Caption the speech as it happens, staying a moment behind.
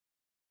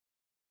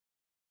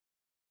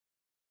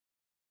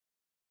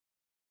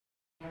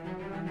Hey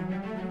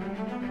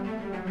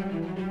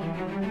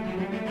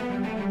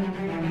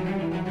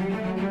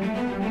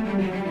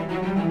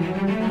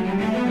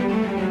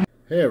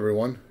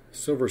everyone,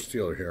 Silver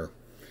Steeler here.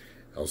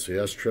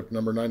 LCS Trip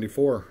number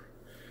 94.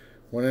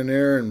 Went in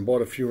there and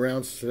bought a few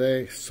rounds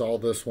today, saw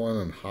this one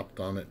and hopped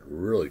on it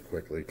really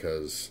quickly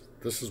because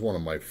this is one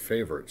of my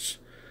favorites.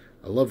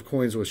 I love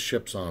coins with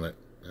ships on it.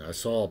 And I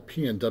saw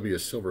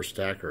PNW Silver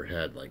Stacker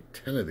had like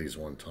 10 of these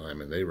one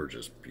time and they were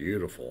just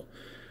beautiful.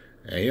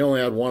 And he only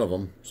had one of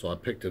them, so I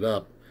picked it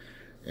up.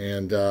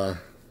 And the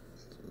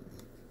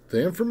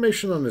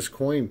information on this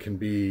coin can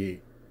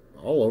be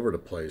all over the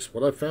place.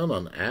 What I found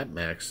on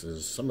AppMax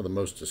is some of the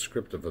most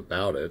descriptive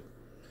about it.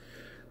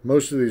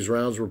 Most of these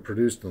rounds were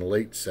produced in the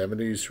late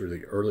 70s through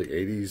the early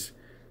 80s.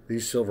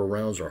 These silver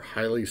rounds are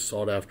highly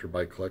sought after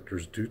by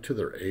collectors due to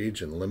their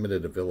age and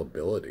limited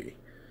availability.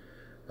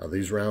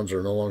 These rounds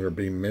are no longer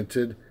being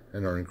minted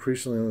and are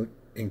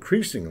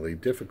increasingly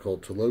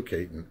difficult to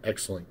locate in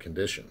excellent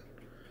condition.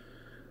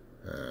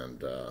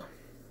 And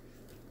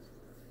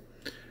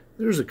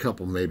there's a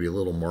couple maybe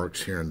little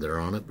marks here and there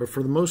on it, but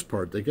for the most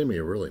part they give me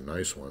a really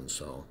nice one,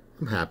 so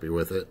I'm happy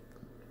with it.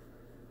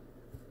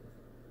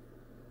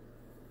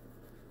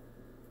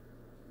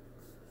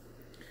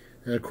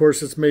 And of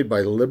course it's made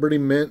by Liberty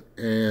Mint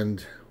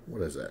and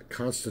what is that?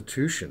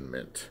 Constitution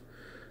Mint.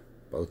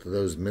 Both of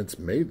those mints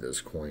made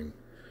this coin.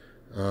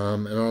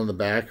 And on the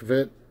back of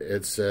it,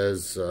 it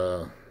says,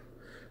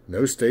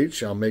 no state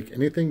shall make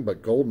anything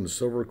but gold and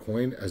silver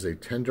coin as a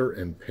tender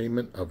in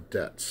payment of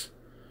debts.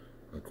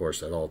 Of course,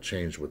 that all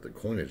changed with the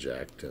Coinage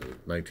Act in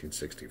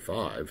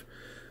 1965,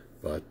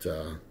 but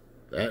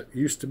that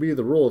used to be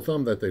the rule of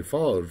thumb that they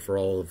followed for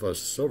all of us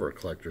silver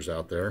collectors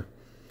out there.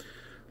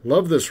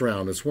 Love this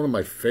round. It's one of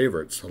my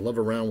favorites. I love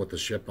a round with the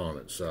ship on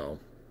it, so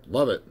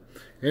love it.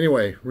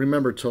 Anyway,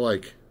 remember to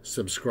like,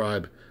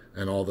 subscribe,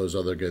 and all those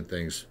other good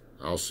things.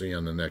 I'll see you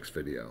on the next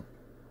video.